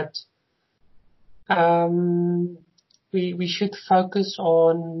changing, but we should focus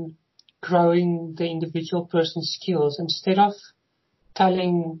on growing the individual person's skills instead of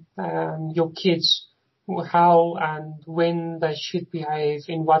telling your kids how and when they should behave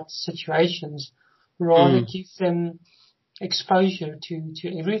in what situations, rather give them exposure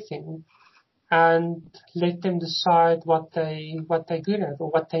to everything and let them decide what they're good at or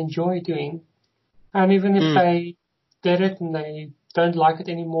what they enjoy doing. And even if they did it and they don't like it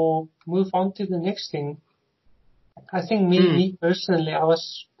anymore, move on to the next thing. I think me personally, I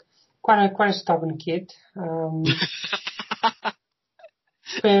was quite a stubborn kid.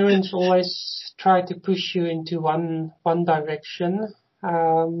 Parents always try to push you into one direction.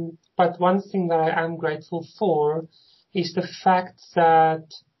 But one thing that I am grateful for is the fact that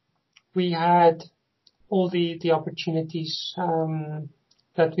we had all the opportunities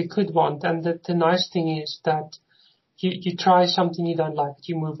that we could want. And the nice thing is that you try something you don't like,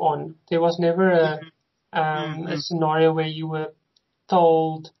 you move on. There was never a scenario where you were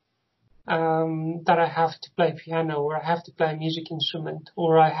told that I have to play piano or I have to play a music instrument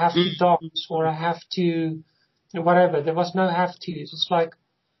or I have to dance or I have to whatever. There was no have to. It's like,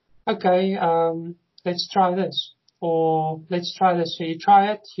 okay, let's try this or let's try this. So you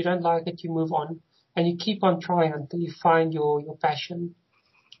try it, you don't like it, you move on. And you keep on trying until you find your passion.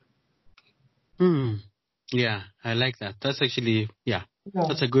 Yeah, I like that. That's actually,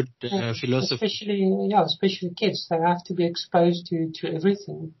 that's a good philosophy. Especially kids. They have to be exposed to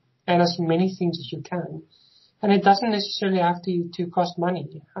everything and as many things as you can. And it doesn't necessarily have to cost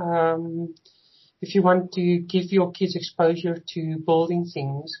money. If you want to give your kids exposure to building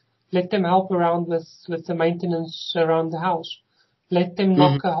things, let them help around with the maintenance around the house. Let them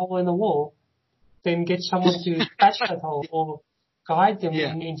knock a hole in the wall. Then get someone to patch that hole or guide them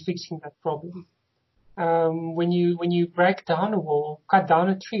in fixing that problem. When you break down a wall, cut down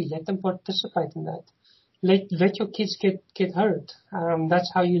a tree, let them participate in that. Let your kids get hurt.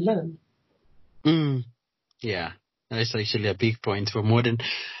 That's how you learn. Yeah, that's actually a big point for modern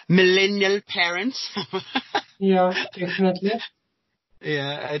millennial parents. Yeah, definitely.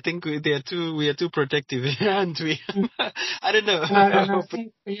 Yeah, I think we are too protective, aren't we? I don't know. And I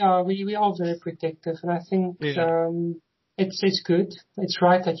think we are very protective, and I think it's good. It's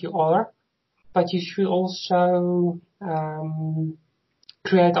right that you are, but you should also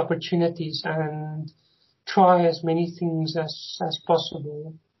create opportunities and try as many things as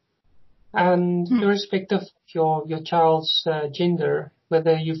possible. And irrespective of your child's gender,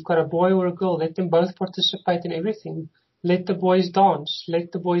 whether you've got a boy or a girl, let them both participate in everything. Let the boys dance,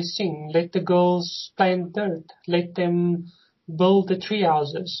 let the boys sing, let the girls play in the dirt, let them build the tree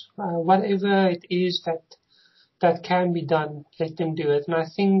houses. Whatever it is that can be done, let them do it. And I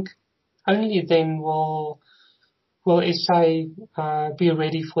think only then will SA be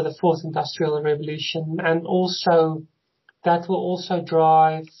ready for the fourth industrial revolution, and also that will also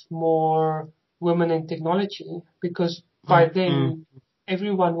drive more women in technology, because by then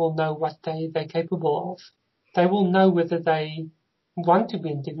everyone will know what they're capable of. They will know whether they want to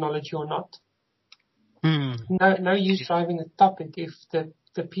be in technology or not. No use driving a topic if the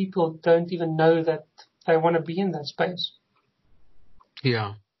people don't even know that they want to be in that space.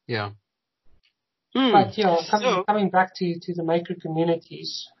 Yeah. But coming back to the maker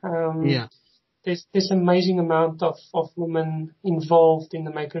communities, there's amazing amount of women involved in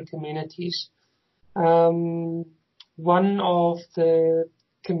the maker communities. One of the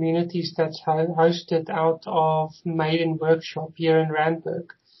communities that's hosted out of Maiden Workshop here in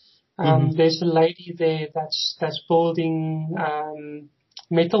Randburg, there's a lady there that's building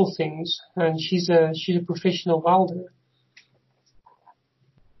metal things, and she's a professional welder.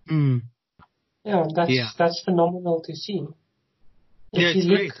 Yeah, that's phenomenal to see. It's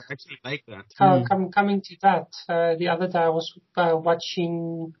great. I actually like that. Coming to that, the other day I was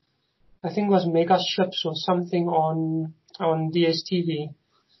watching, I think it was Mega Ships or something on DSTV,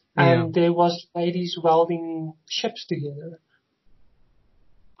 and there was ladies welding ships together.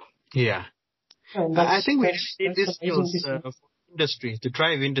 Yeah. I think we need these skills for industry. To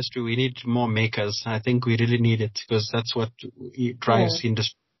drive industry, we need more makers. I think we really need it, because that's what drives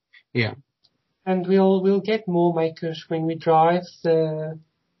industry. Yeah. And we'll get more makers when we drive the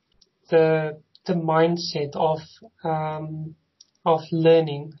mindset of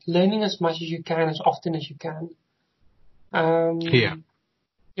learning as much as you can, as often as you can.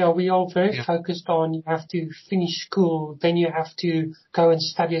 We are very focused on you have to finish school, then you have to go and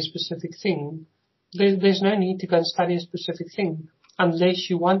study a specific thing. There's no need to go and study a specific thing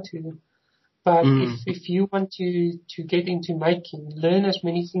unless you want to. But if you want to get into making, learn as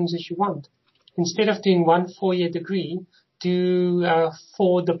many things as you want. Instead of doing 1 4-year degree, do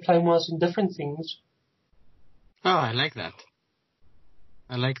 4 diplomas in different things. Oh, I like that.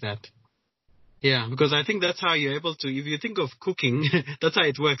 Yeah, because I think that's how you're able to, if you think of cooking, that's how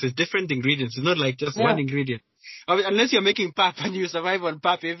it works. It's different ingredients. It's not like just one ingredient. Unless you're making pap and you survive on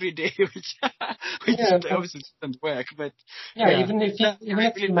pap every day, which obviously doesn't work. But even if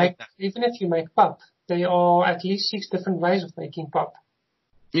you make pap, there are at least 6 different ways of making pap.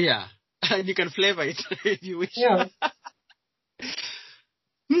 Yeah, and you can flavor it if you wish. Yeah.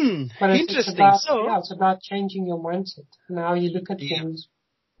 But Interesting. It's about changing your mindset and how you look at things.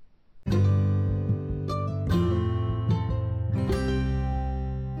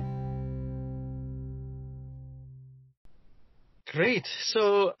 Great.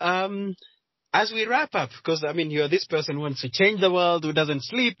 So, as we wrap up, because you're this person who wants to change the world, who doesn't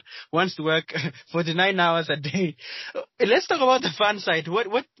sleep, wants to work 49 hours a day. Let's talk about the fun side.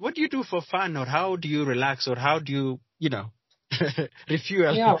 What do you do for fun, or how do you relax, or how do you,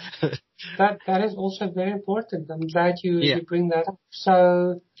 refuel? Yeah, that is also very important. I'm glad you bring that up.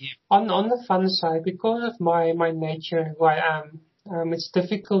 So, on the fun side, because of my nature, who I am, it's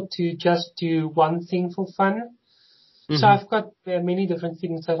difficult to just do one thing for fun. So I've got many different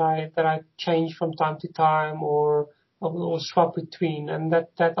things that I change from time to time or swap between, and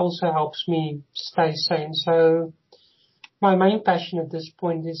that also helps me stay sane. So my main passion at this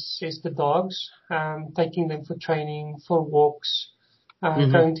point is the dogs, taking them for training, for walks,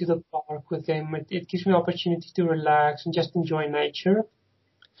 going to the park with them. It gives me opportunity to relax and just enjoy nature.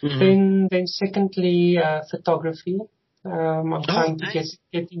 Then secondly, photography. I'm trying to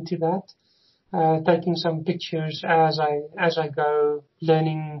get into that. Taking some pictures as I go,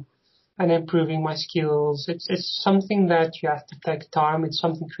 learning and improving my skills. It's something that you have to take time. It's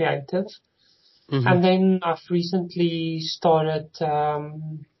something creative. And then I've recently started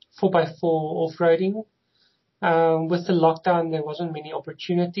 4x4 off-roading. With the lockdown, there wasn't many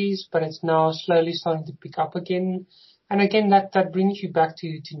opportunities, but it's now slowly starting to pick up again. And again, that brings you back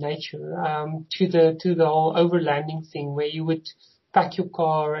to nature, to the whole overlanding thing where you would pack your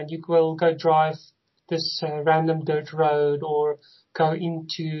car and you will go drive this random dirt road or go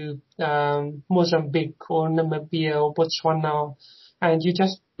into Mozambique or Namibia or Botswana, and you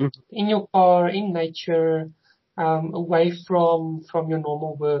just in your car, in nature, away from your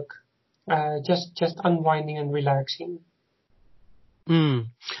normal work, just unwinding and relaxing.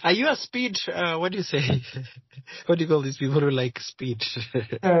 Are you a speed, what do you say? What do you call these people who like speed?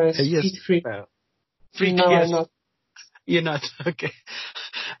 Speed freak. Freak, no, yes. I'm not. You're not? Okay.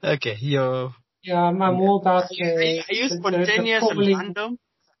 Okay, you're... Yeah, I'm all about... Are you spontaneous and random?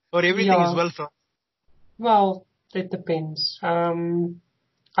 Or everything is well thought? Well, it depends.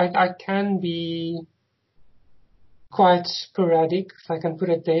 I can be quite sporadic, if I can put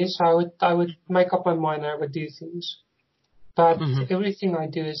it there. So I would make up my mind I would do things. But everything I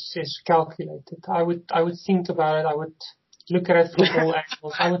do is calculated. I would think about it. I would look at it from all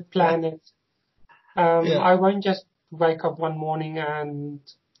angles. I would plan it. I won't just wake up one morning and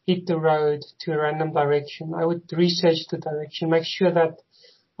hit the road to a random direction. I would research the direction, make sure that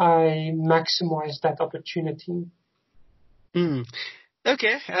I maximize that opportunity.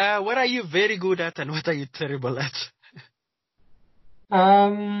 Okay. What are you very good at and what are you terrible at?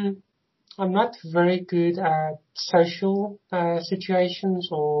 I'm not very good at social situations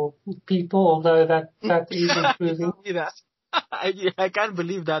or people, although that is improving. I can't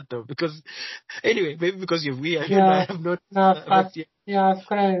believe that though, because anyway, maybe because you're weird. Yeah, I have not. I've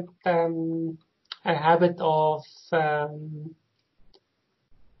got a habit of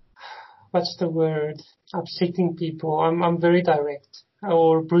what's the word? Upsetting people. I'm very direct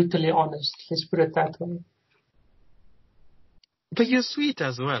or brutally honest. Let's put it that way. But you're sweet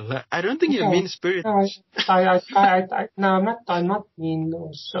as well. I don't think you're mean-spirited. No, I'm not mean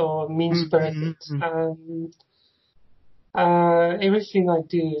or mean-spirited. Everything I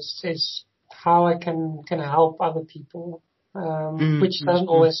do is how I can help other people, which doesn't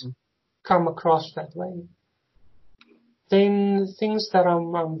always come across that way. Then things that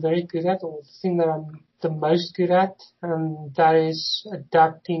I'm very good at, or the thing that I'm the most good at, that is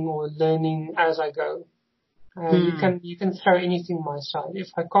adapting or learning as I go. You can throw anything my side. If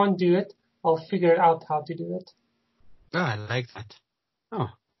I can't do it, I'll figure out how to do it. Oh, I like that. Oh.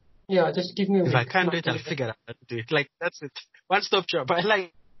 Yeah, just give me a If I can't do it, I'll figure out how to do it. Like, that's it. One-stop shop. I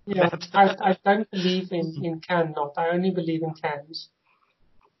like that. I don't believe in can not. I only believe in cans.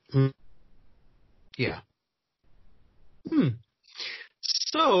 Yeah.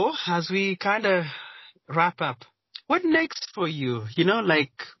 So, as we kind of wrap up, what next for you?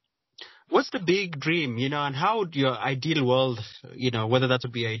 What's the big dream, and how would your ideal world, whether that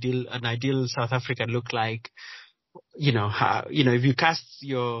would be an ideal South Africa look like, how, if you cast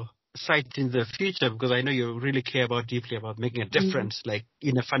your sight in the future, because I know you really care deeply about making a difference, like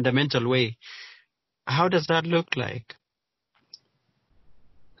in a fundamental way. How does that look like?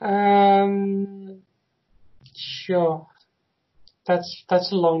 Sure.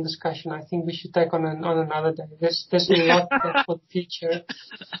 That's a long discussion. I think we should take on another day. There's a lot there for the future.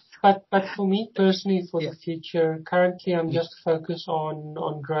 But for me personally, for the future, currently I'm just focused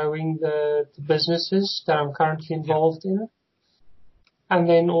on growing the businesses that I'm currently involved in, and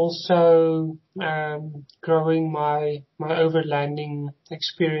then also growing my overlanding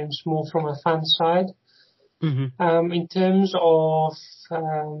experience more from a fun side. Mm-hmm. In terms of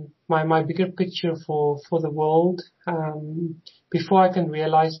my bigger picture for the world, before I can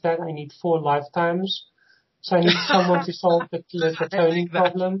realize that, I need 4 lifetimes. So I need someone to solve the toning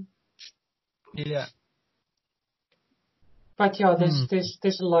problem. Yeah. But yeah,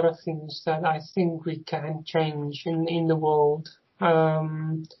 there's a lot of things that I think we can change in the world.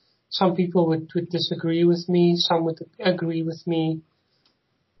 Some people would disagree with me, some would agree with me.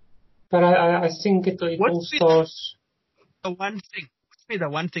 But I think it all starts. The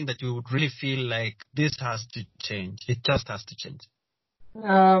one thing that you would really feel like this has to change. It just has to change.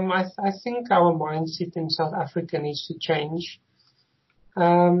 I think our mindset in South Africa needs to change.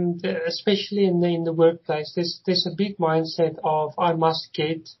 Especially in the workplace, there's a big mindset of I must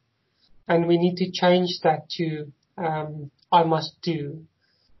get, and we need to change that to I must do.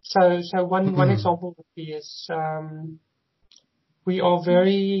 So one example would be is we are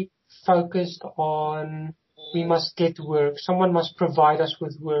very focused on we must get work. Someone must provide us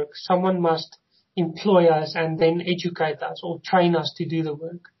with work. Someone must employ us and then educate us or train us to do the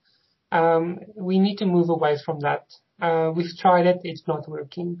work. We need to move away from that. We've tried it. It's not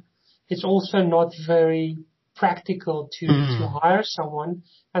working. It's also not very practical to hire someone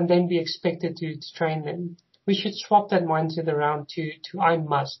and then be expected to train them. We should swap that mindset around to I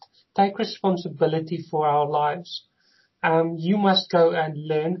must. Take responsibility for our lives. You must go and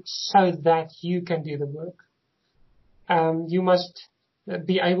learn so that you can do the work. You must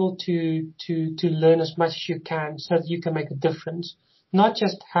be able to learn as much as you can so that you can make a difference. Not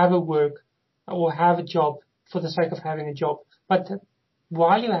just have a work or have a job for the sake of having a job, but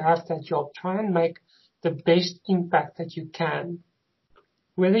while you have that job, try and make the best impact that you can.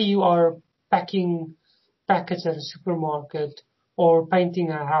 Whether you are packing packets at a supermarket or painting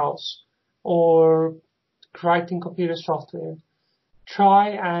a house or writing computer software,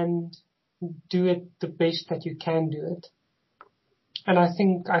 try and do it the best that you can do it. And I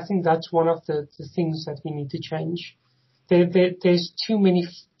think that's one of the things that we need to change. There's too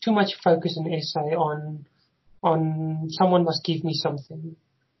much focus in SA on someone must give me something,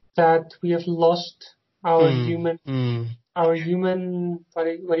 that we have lost our human what do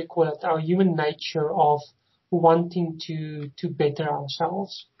you call it, our human nature of wanting to better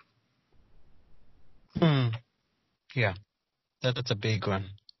ourselves. Yeah, that's a big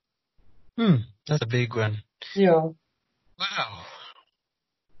one. That's a big one. Yeah. Wow.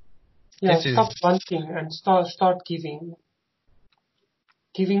 Yeah, stop wanting and start giving.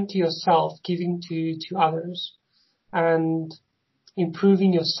 Giving to yourself, giving to others, and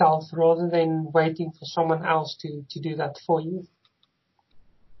improving yourself rather than waiting for someone else to do that for you.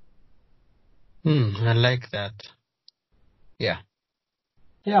 I like that. Yeah.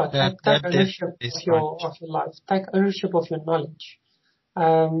 Yeah, take ownership of your life. Take ownership of your knowledge.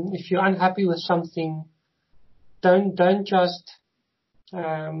 If you're unhappy with something, don't just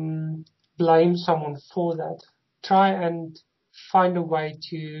blame someone for that. Try and find a way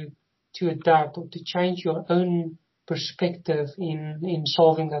to adapt or to change your own perspective in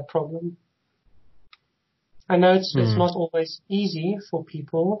solving that problem. I know it's not always easy for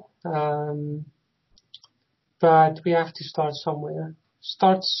people, but we have to start somewhere.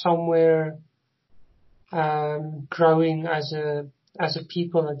 Start somewhere, growing as a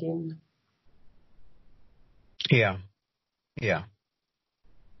people again. Yeah. Yeah.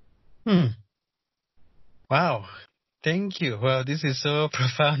 Wow. Thank you. Wow, this is so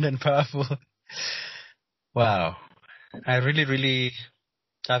profound and powerful. Wow. I really, really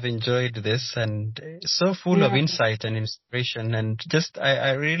have enjoyed this, and so full of insight and inspiration, and just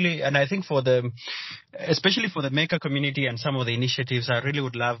I really, and I think especially for the maker community and some of the initiatives, I really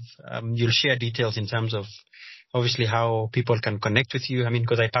would love you'll share details in terms of obviously how people can connect with you. I mean,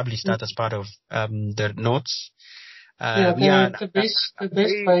 because I published that as part of the notes. The best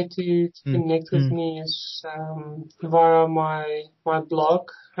way to connect with me is via my blog,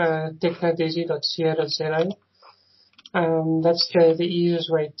 technodezi.co.za. That's the easiest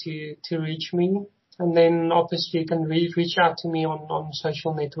way to reach me. And then obviously you can reach out to me on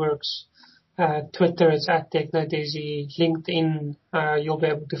social networks. Twitter is @technodezi. LinkedIn, you'll be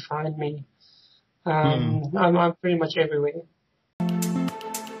able to find me. I'm pretty much everywhere.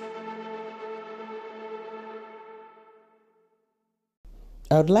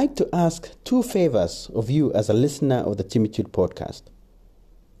 I would like to ask two favors of you as a listener of the Timitude podcast.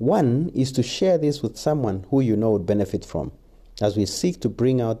 One is to share this with someone who you know would benefit from, as we seek to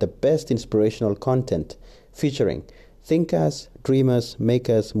bring out the best inspirational content featuring thinkers, dreamers,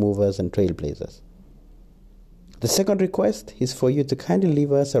 makers, movers, and trailblazers. The second request is for you to kindly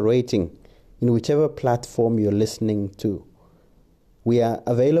leave us a rating in whichever platform you're listening to. We are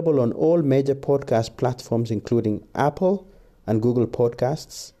available on all major podcast platforms, including Apple and Google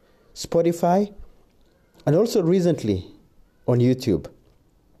Podcasts, Spotify, and also recently on YouTube.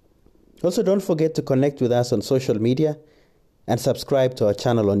 Also, don't forget to connect with us on social media and subscribe to our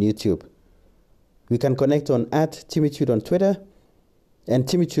channel on YouTube. We can connect on @Timitude on Twitter and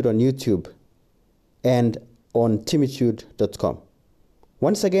Timitude on YouTube and on timitude.com.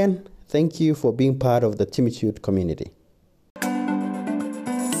 Once again, thank you for being part of the Timitude community.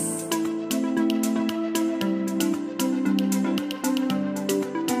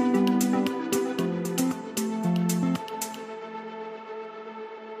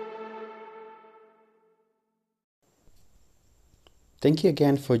 Thank you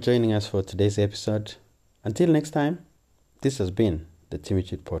again for joining us for today's episode. Until next time, this has been the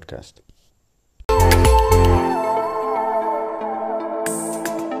Timitude Podcast.